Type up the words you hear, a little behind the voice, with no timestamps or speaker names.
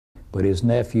but his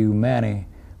nephew Manny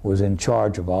was in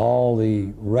charge of all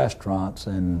the restaurants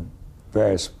and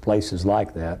various places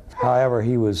like that. However,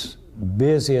 he was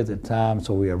busy at the time,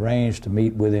 so we arranged to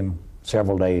meet with him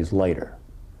several days later.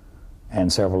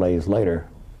 And several days later,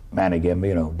 Manny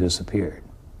Gambino disappeared.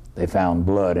 They found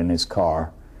blood in his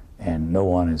car, and no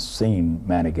one has seen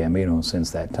Manny Gambino since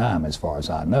that time, as far as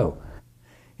I know.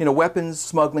 In a weapons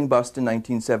smuggling bust in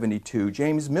 1972,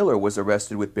 James Miller was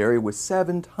arrested with Berry with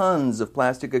 7 tons of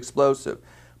plastic explosive,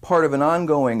 part of an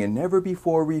ongoing and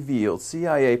never-before-revealed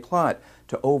CIA plot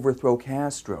to overthrow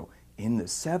Castro in the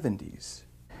 70s.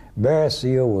 Barry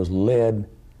Seal was led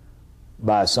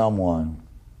by someone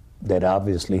that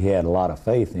obviously he had a lot of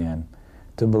faith in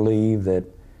to believe that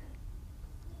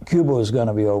Cuba was going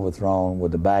to be overthrown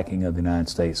with the backing of the United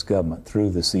States government through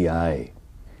the CIA.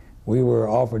 We were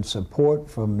offered support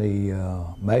from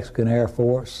the Mexican Air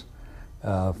Force,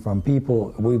 from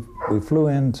people. We flew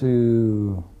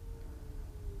into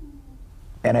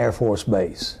an Air Force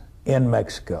base in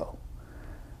Mexico.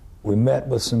 We met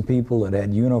with some people that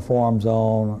had uniforms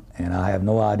on, and I have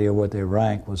no idea what their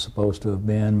rank was supposed to have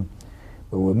been,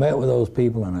 but we met with those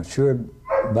people and assured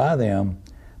by them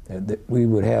that we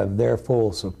would have their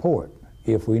full support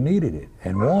if we needed it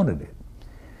and wanted it.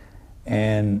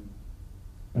 And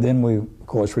then we, of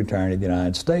course, returned to the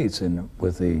United States, and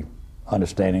with the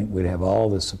understanding we'd have all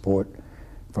the support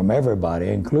from everybody,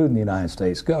 including the United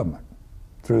States government,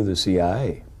 through the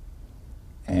CIA.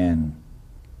 And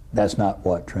that's not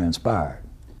what transpired.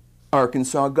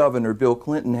 Arkansas Governor Bill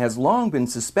Clinton has long been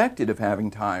suspected of having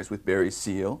ties with Barry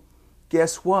Seal.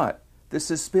 Guess what? The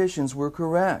suspicions were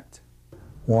correct.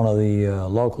 One of the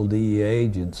local DEA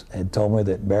agents had told me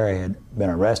that Barry had been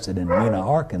arrested in Mena,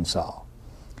 Arkansas.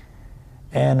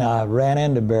 And I ran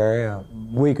into Barry a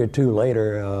week or two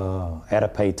later at a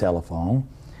pay telephone,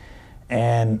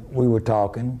 and we were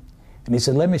talking, and he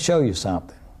said, "Let me show you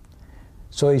something."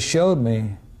 So he showed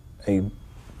me a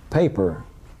paper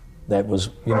that was,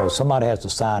 somebody has to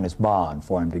sign his bond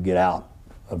for him to get out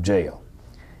of jail,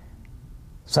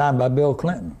 signed by Bill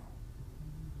Clinton,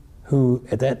 who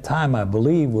at that time I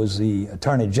believe was the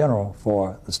Attorney General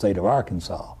for the state of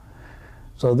Arkansas.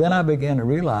 So then I began to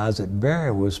realize that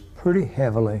Barry was pretty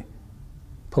heavily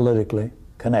politically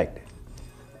connected.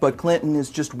 But Clinton is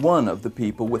just one of the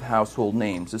people with household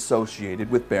names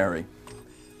associated with Barry.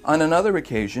 On another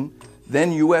occasion,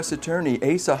 then U.S. Attorney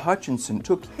Asa Hutchinson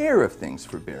took care of things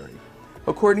for Barry.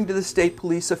 According to the state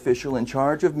police official in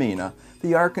charge of Mena,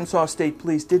 the Arkansas State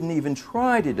Police didn't even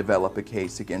try to develop a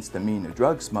case against the Mena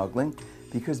drug smuggling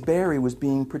because Barry was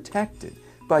being protected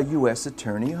by U.S.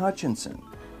 Attorney Hutchinson.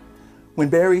 When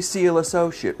Barry Seal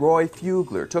associate Roy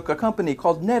Fugler took a company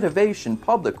called Netivation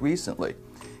public recently,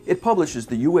 it publishes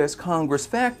the U.S. Congress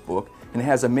Fact Book and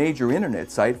has a major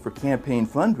internet site for campaign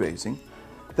fundraising.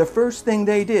 The first thing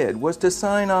they did was to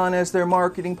sign on as their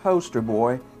marketing poster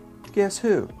boy. Guess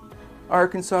who?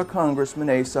 Arkansas Congressman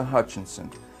Asa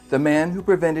Hutchinson, the man who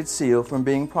prevented Seal from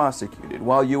being prosecuted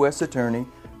while U.S. Attorney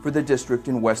for the district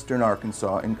in western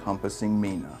Arkansas encompassing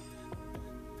Mena.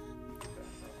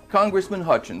 Congressman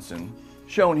Hutchinson,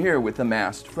 shown here with a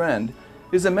masked friend,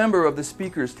 is a member of the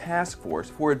Speaker's Task Force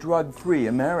for a Drug-Free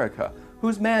America,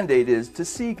 whose mandate is to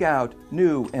seek out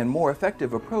new and more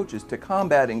effective approaches to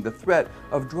combating the threat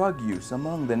of drug use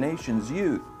among the nation's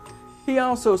youth. He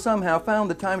also somehow found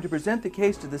the time to present the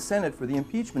case to the Senate for the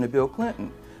impeachment of Bill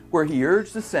Clinton, where he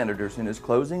urged the senators in his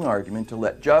closing argument to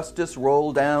let justice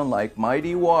roll down like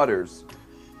mighty waters.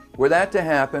 Were that to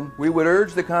happen, we would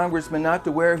urge the congressman not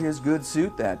to wear his good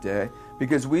suit that day,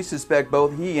 because we suspect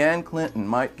both he and Clinton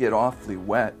might get awfully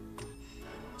wet.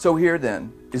 So here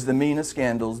then is the Mena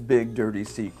scandal's big dirty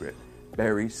secret.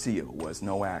 Barry Seal was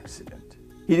no accident.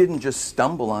 He didn't just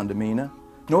stumble onto Mena,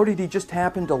 nor did he just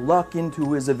happen to luck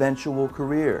into his eventual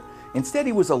career. Instead,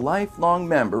 he was a lifelong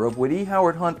member of what E.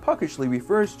 Howard Hunt puckishly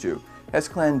refers to as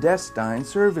clandestine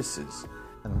services.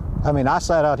 I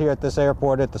sat out here at this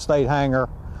airport at the state hangar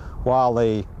while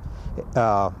the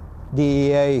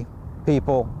DEA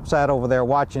people sat over there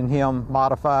watching him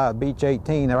modify a Beech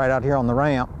 18 right out here on the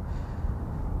ramp.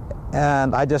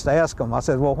 And I just asked them, I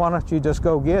said, well, why don't you just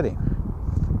go get him?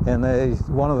 And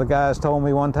one of the guys told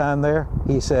me one time there,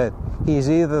 he said, he's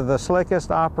either the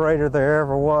slickest operator there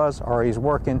ever was or he's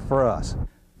working for us.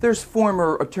 There's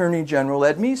former Attorney General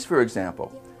Ed Meese, for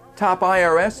example. Top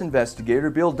IRS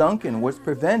investigator Bill Duncan was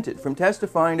prevented from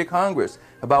testifying to Congress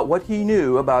about what he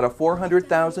knew about a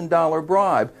 $400,000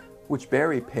 bribe which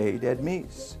Barry paid Ed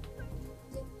Meese.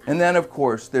 And then, of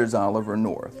course, there's Oliver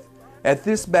North. At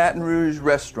this Baton Rouge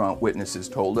restaurant, witnesses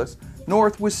told us,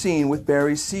 North was seen with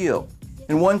Barry Seal.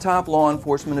 And one top law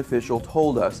enforcement official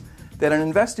told us that an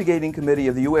investigating committee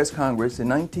of the U.S. Congress in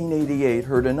 1988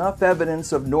 heard enough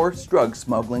evidence of North's drug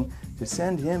smuggling to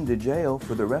send him to jail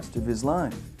for the rest of his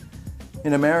life.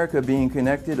 In America, being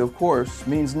connected, of course,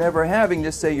 means never having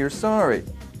to say you're sorry.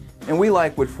 And we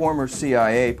like what former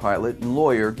CIA pilot and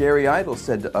lawyer Gary Idle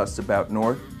said to us about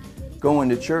North. Going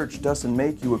to church doesn't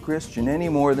make you a Christian any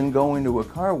more than going to a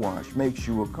car wash makes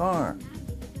you a car.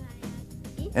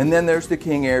 And then there's the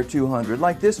King Air 200,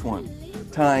 like this one,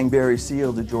 tying Barry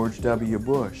Seal to George W.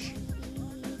 Bush.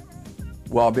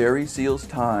 While Barry Seal's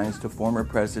ties to former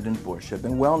President Bush have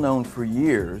been well known for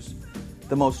years,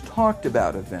 the most talked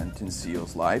about event in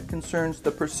Seal's life concerns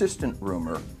the persistent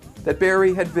rumor that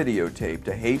Barry had videotaped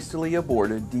a hastily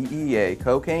aborted DEA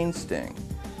cocaine sting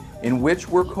in which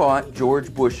were caught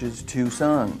George Bush's two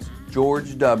sons,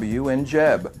 George W. and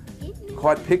Jeb,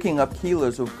 caught picking up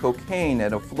kilos of cocaine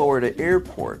at a Florida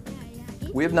airport.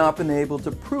 We have not been able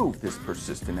to prove this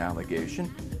persistent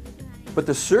allegation, but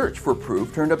the search for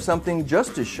proof turned up something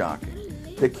just as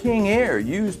shocking. The King Air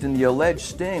used in the alleged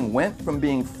sting went from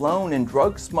being flown in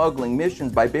drug smuggling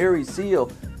missions by Barry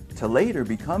Seal to later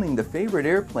becoming the favorite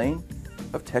airplane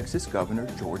of Texas Governor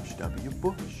George W.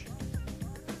 Bush.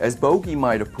 As Bogey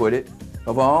might have put it,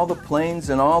 of all the planes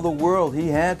in all the world, he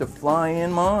had to fly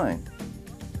in mine.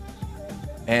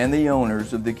 And the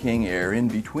owners of the King Air, in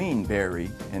between Barry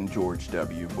and George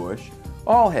W. Bush,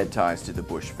 all had ties to the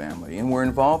Bush family and were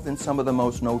involved in some of the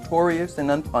most notorious and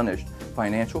unpunished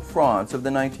financial frauds of the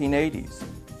 1980s.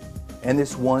 And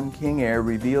this one King Air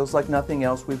reveals, like nothing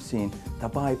else we've seen, the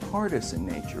bipartisan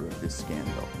nature of this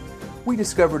scandal. We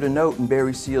discovered a note in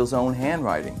Barry Seal's own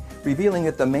handwriting, revealing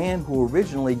that the man who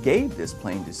originally gave this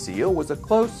plane to Seal was a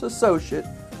close associate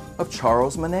of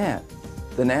Charles Manat,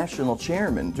 the national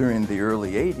chairman during the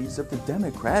early 80s of the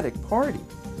Democratic Party.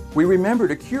 We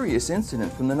remembered a curious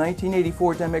incident from the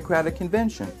 1984 Democratic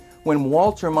Convention when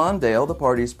Walter Mondale, the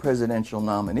party's presidential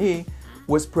nominee,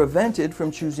 was prevented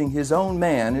from choosing his own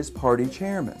man as party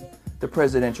chairman, the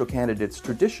presidential candidate's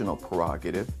traditional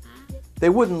prerogative. They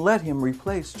wouldn't let him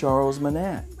replace Charles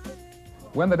Manat.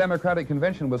 When the Democratic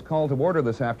Convention was called to order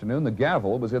this afternoon, the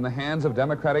gavel was in the hands of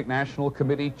Democratic National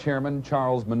Committee Chairman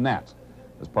Charles Manat.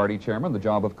 As party chairman, the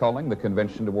job of calling the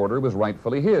convention to order was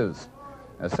rightfully his.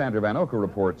 As Sandra Van Oker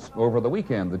reports, over the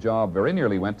weekend, the job very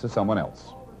nearly went to someone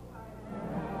else.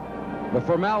 The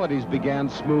formalities began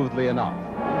smoothly enough.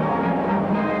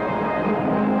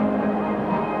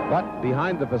 But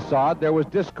behind the facade, there was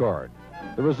discord.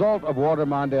 The result of Walter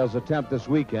Mondale's attempt this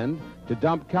weekend to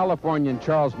dump Californian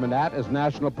Charles Manat as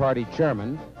National Party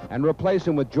chairman and replace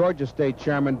him with Georgia State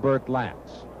Chairman Burt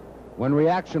Lance. When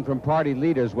reaction from party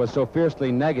leaders was so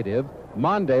fiercely negative,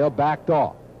 Mondale backed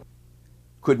off.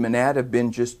 Could Manat have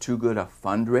been just too good a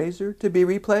fundraiser to be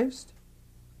replaced?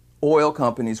 Oil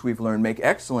companies, we've learned, make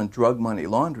excellent drug money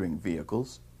laundering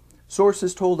vehicles.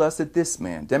 Sources told us that this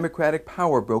man, Democratic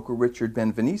power broker Richard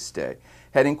Benveniste,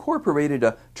 had incorporated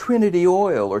a Trinity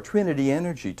Oil or Trinity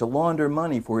Energy to launder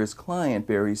money for his client,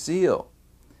 Barry Seal.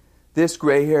 This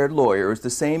gray-haired lawyer is the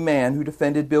same man who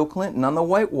defended Bill Clinton on the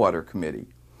Whitewater Committee,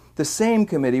 the same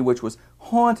committee which was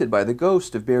haunted by the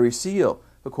ghost of Barry Seal,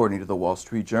 according to the Wall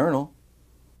Street Journal.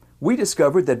 We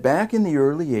discovered that back in the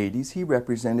early 80s, he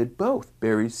represented both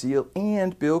Barry Seal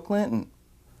and Bill Clinton.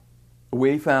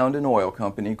 We found an oil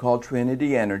company called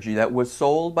Trinity Energy that was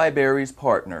sold by Barry's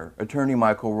partner, attorney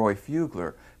Michael Roy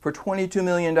Fugler, for $22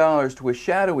 million to a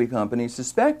shadowy company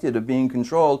suspected of being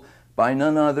controlled by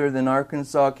none other than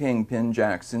Arkansas kingpin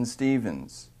Jackson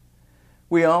Stevens.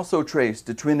 We also traced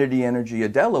to Trinity Energy, a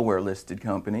Delaware-listed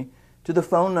company, to the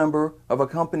phone number of a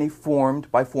company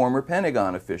formed by former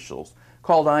Pentagon officials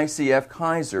called ICF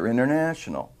Kaiser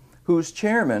International, whose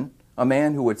chairman, a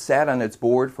man who had sat on its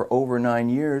board for over 9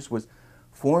 years, was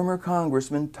former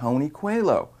Congressman Tony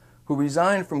Coelho, who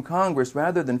resigned from Congress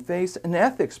rather than face an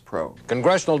ethics probe.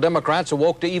 Congressional Democrats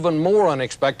awoke to even more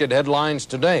unexpected headlines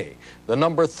today. The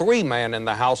number 3 man in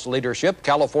the House leadership,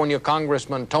 California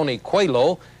Congressman Tony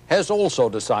Coelho, has also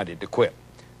decided to quit.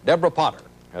 Deborah Potter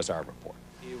has our report.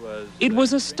 It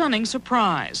was a stunning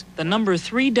surprise. The number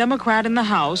 3 Democrat in the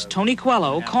House, Tony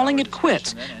Coelho, calling it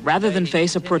quits rather than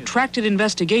face a protracted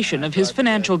investigation of his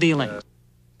financial dealings.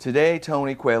 Today,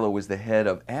 Tony Coelho was the head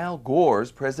of Al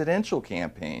Gore's presidential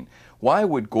campaign. Why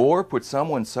would Gore put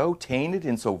someone so tainted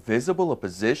in so visible a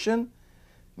position?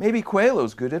 Maybe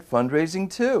Coelho's good at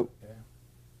fundraising too.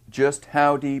 Just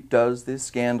how deep does this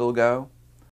scandal go?